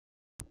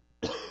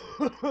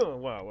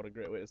Wow, what a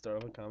great way to start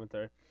off a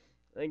commentary.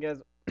 Hey guys,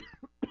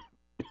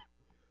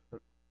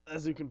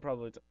 as you can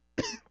probably tell,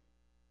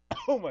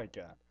 oh my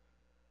god,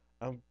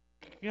 I'm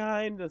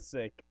kinda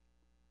sick.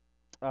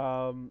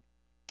 Um,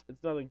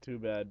 it's nothing too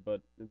bad,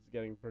 but it's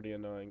getting pretty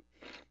annoying.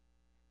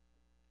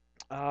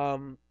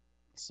 Um,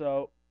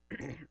 so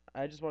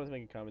I just wanted to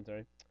make a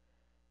commentary.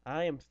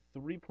 I am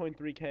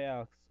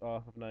 3.3k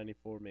off of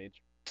 94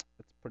 mage.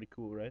 That's pretty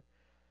cool, right?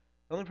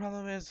 The only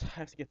problem is I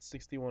have to get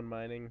 61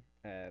 mining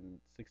and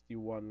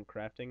 61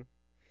 crafting.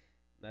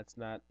 That's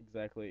not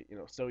exactly,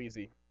 so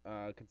easy,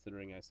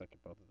 considering I suck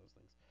at both of those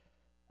things.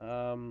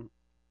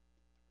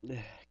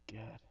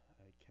 God,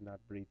 I cannot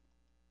breathe.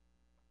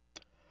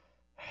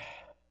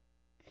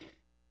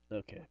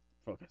 Okay,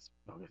 focus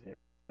here.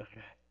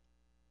 Okay,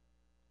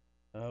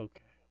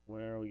 okay,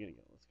 where are we gonna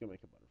go? Let's go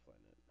make a butterfly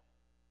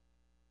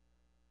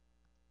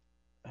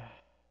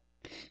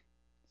net.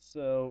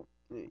 So,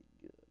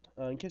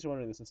 in case you're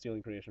wondering, this is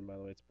Stealing Creation, by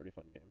the way. It's a pretty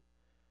fun game.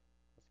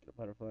 Let's get a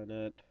butterfly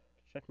net.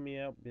 Check me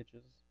out,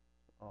 bitches.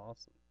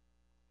 Awesome.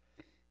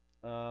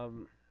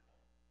 Freaking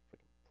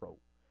pro.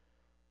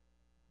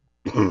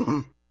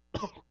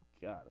 Oh,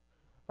 God.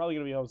 Probably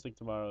gonna be homesick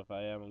tomorrow. If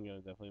I am, I'm gonna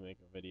definitely make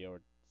a video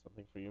or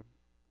something for you.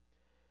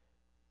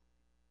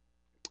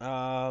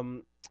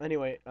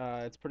 Anyway,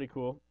 it's pretty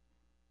cool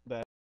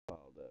that,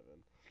 well,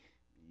 Devin,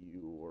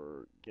 you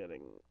were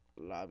getting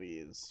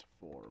lobbies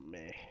for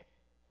me.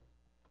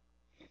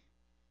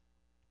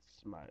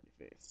 Smiley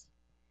face.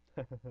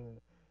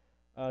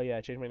 Oh yeah,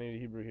 I changed my name to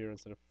Hebrew Hero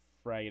instead of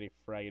Fraggity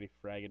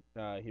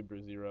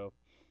Hebrew Zero.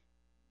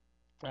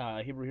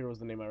 Hebrew Hero was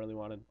the name I really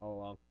wanted all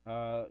along.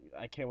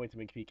 I can't wait to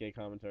make PK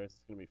commentaries.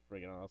 It's gonna be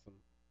friggin' awesome.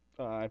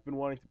 I've been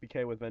wanting to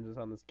PK with Vengeance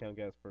on this account,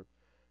 guys, for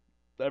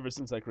ever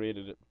since I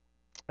created it.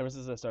 Ever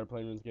since I started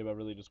playing this game, I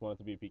really just wanted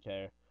to be a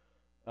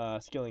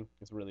PKer. Skilling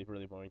is really,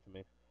 really boring to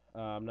me.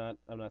 I'm not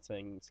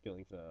saying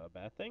skilling's a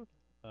bad thing.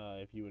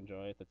 If you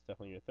enjoy it, that's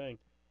definitely your thing.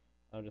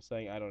 I'm just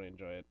saying I don't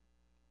enjoy it.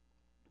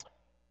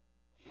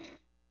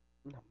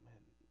 Oh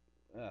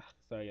man.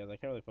 Sorry guys, I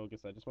can't really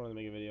focus. I just wanted to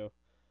make a video.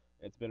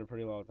 It's been a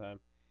pretty long time.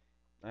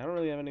 I don't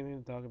really have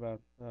anything to talk about.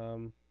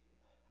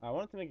 I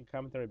wanted to make a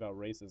commentary about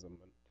racism,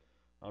 and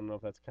I don't know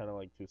if that's kind of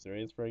like too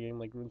serious for a game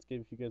like RuneScape.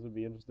 If you guys would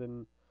be interested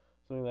in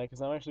something like that,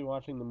 because I'm actually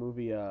watching the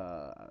movie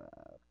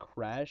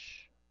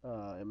Crash.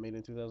 It made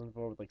in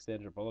 2004 with like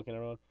Sandra Bullock and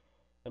everyone.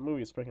 That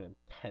movie is freaking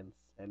intense,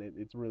 and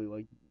it's really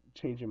like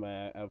changing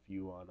my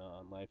view on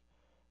life.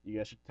 You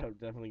guys should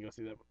definitely go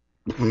see that.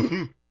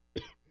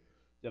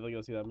 Definitely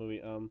go see that movie.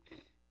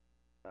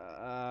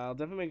 I'll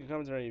definitely make a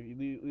commentary. If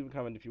you leave a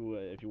comment if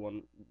you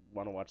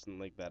want to watch something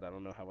like that. I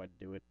don't know how I'd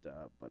do it,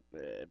 but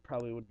it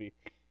probably would be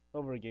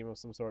over a game of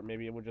some sort.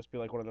 Maybe it would just be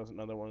like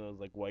another one of those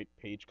like white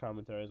page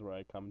commentaries where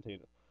I commentate,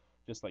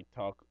 just like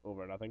talk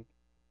over nothing.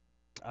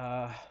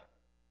 Uh,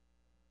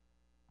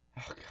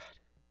 oh god,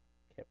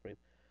 can't breathe.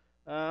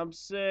 I'm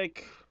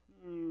sick.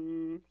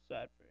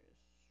 Sad face.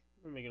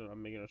 I'm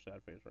making a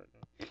sad face right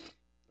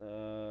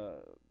now.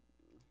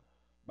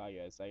 Bye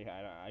guys.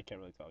 I can't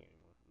really talk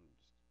anymore.